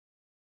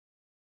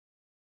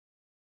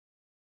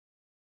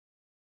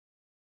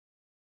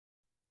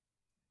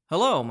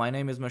Hello, my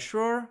name is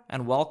Mashrur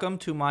and welcome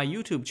to my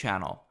YouTube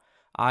channel.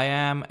 I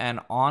am an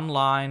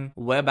online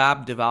web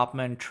app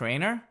development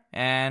trainer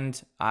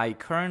and I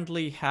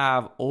currently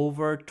have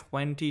over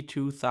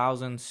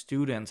 22,000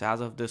 students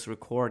as of this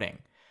recording.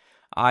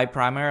 I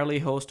primarily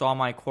host all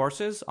my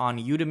courses on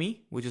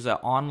Udemy, which is an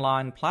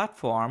online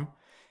platform.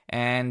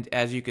 And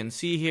as you can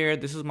see here,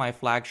 this is my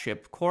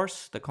flagship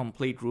course, the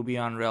Complete Ruby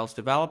on Rails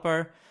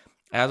Developer.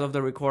 As of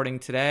the recording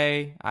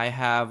today, I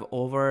have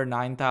over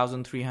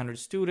 9,300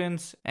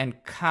 students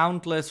and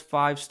countless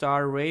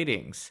 5-star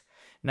ratings.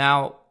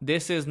 Now,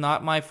 this is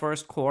not my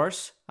first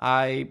course.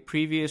 I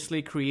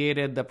previously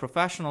created the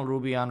Professional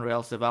Ruby on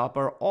Rails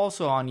Developer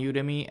also on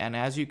Udemy, and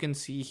as you can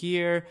see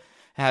here,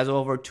 has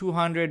over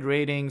 200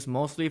 ratings,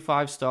 mostly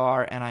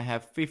 5-star, and I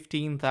have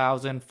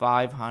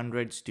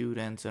 15,500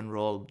 students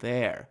enrolled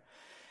there.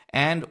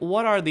 And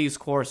what are these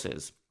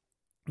courses?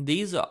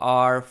 These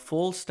are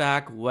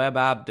full-stack web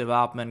app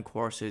development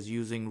courses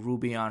using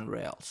Ruby on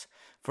Rails.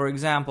 For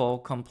example,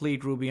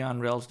 Complete Ruby on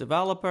Rails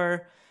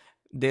Developer,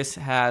 this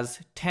has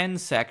 10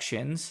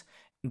 sections.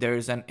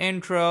 There's an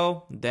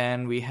intro,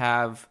 then we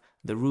have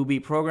the Ruby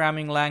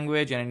programming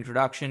language, an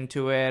introduction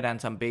to it, and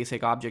some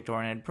basic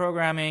object-oriented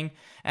programming.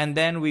 And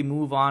then we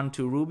move on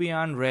to Ruby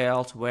on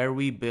Rails, where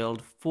we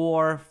build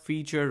 4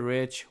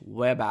 feature-rich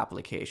web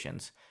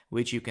applications,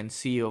 which you can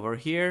see over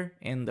here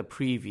in the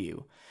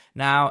preview.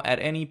 Now, at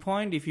any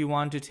point, if you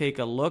want to take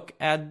a look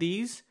at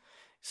these,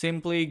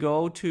 simply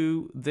go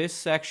to this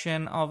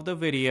section of the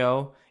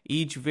video.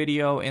 Each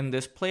video in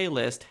this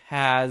playlist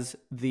has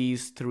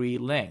these 3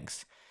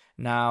 links.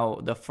 Now,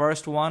 the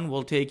first one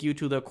will take you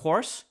to the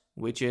course,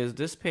 which is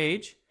this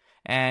page,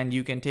 and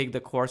you can take the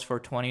course for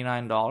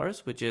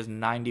 $29, which is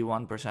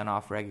 91%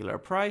 off regular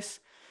price.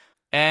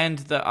 And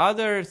the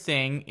other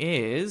thing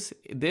is,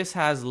 this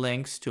has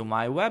links to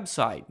my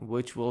website,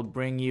 which will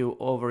bring you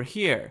over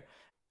here.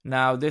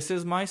 Now, this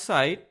is my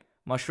site,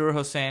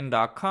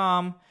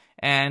 mashrurhossain.com,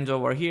 and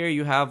over here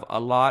you have a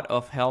lot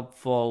of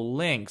helpful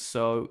links.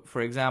 So,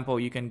 for example,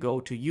 you can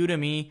go to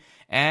Udemy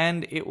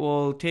and it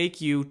will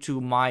take you to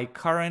my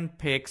current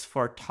picks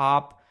for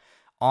top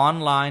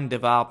online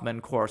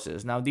development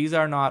courses. Now, these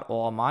are not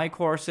all my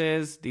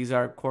courses. These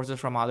are courses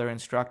from other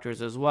instructors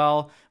as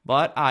well,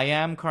 but I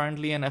am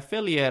currently an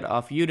affiliate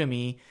of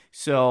Udemy,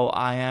 so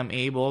I am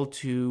able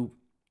to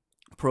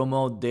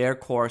promote their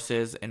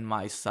courses in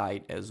my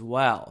site as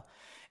well.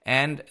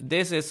 And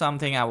this is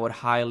something I would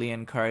highly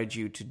encourage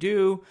you to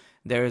do.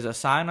 There is a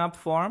sign up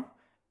form.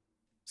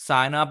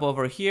 Sign up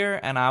over here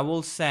and I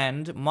will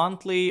send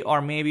monthly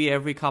or maybe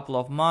every couple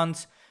of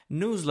months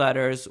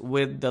newsletters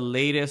with the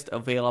latest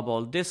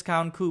available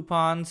discount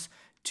coupons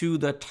to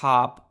the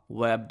top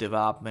web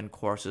development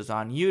courses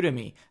on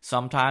Udemy.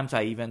 Sometimes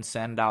I even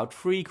send out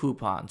free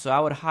coupons. So I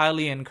would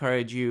highly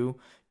encourage you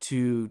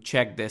to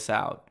check this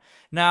out.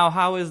 Now,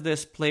 how is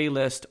this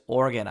playlist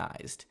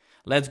organized?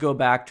 Let's go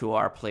back to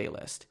our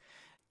playlist.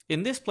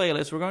 In this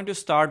playlist, we're going to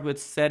start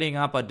with setting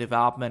up a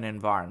development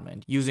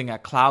environment using a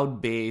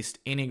cloud-based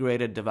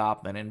integrated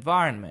development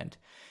environment.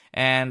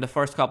 And the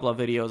first couple of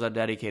videos are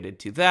dedicated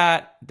to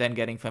that, then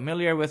getting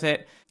familiar with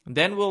it.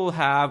 Then we'll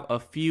have a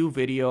few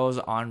videos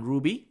on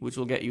Ruby, which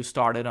will get you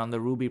started on the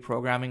Ruby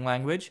programming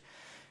language.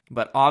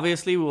 But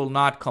obviously, we will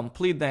not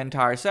complete the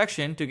entire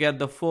section. To get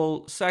the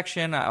full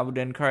section, I would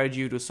encourage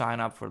you to sign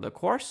up for the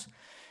course.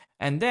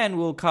 And then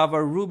we'll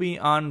cover Ruby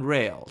on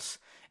Rails.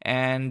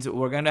 And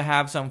we're going to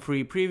have some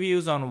free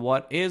previews on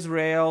what is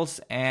Rails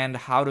and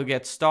how to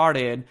get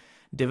started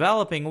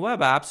developing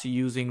web apps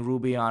using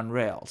Ruby on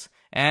Rails.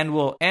 And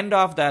we'll end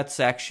off that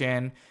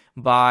section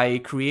by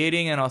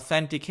creating an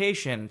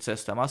authentication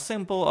system, a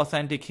simple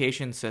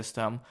authentication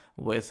system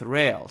with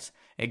Rails.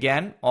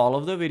 Again, all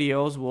of the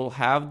videos will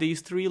have these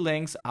 3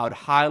 links. I would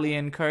highly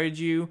encourage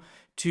you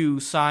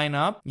to sign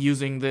up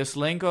using this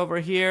link over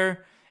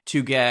here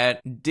to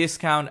get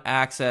discount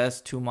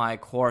access to my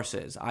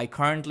courses. I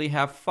currently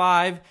have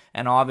 5,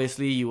 and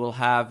obviously you will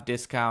have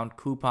discount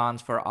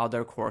coupons for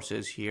other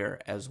courses here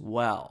as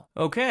well.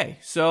 Okay,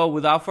 so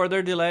without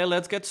further delay,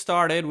 let's get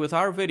started with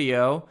our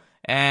video.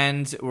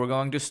 And we're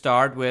going to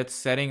start with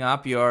setting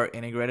up your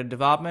integrated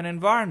development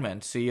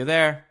environment. See you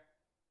there.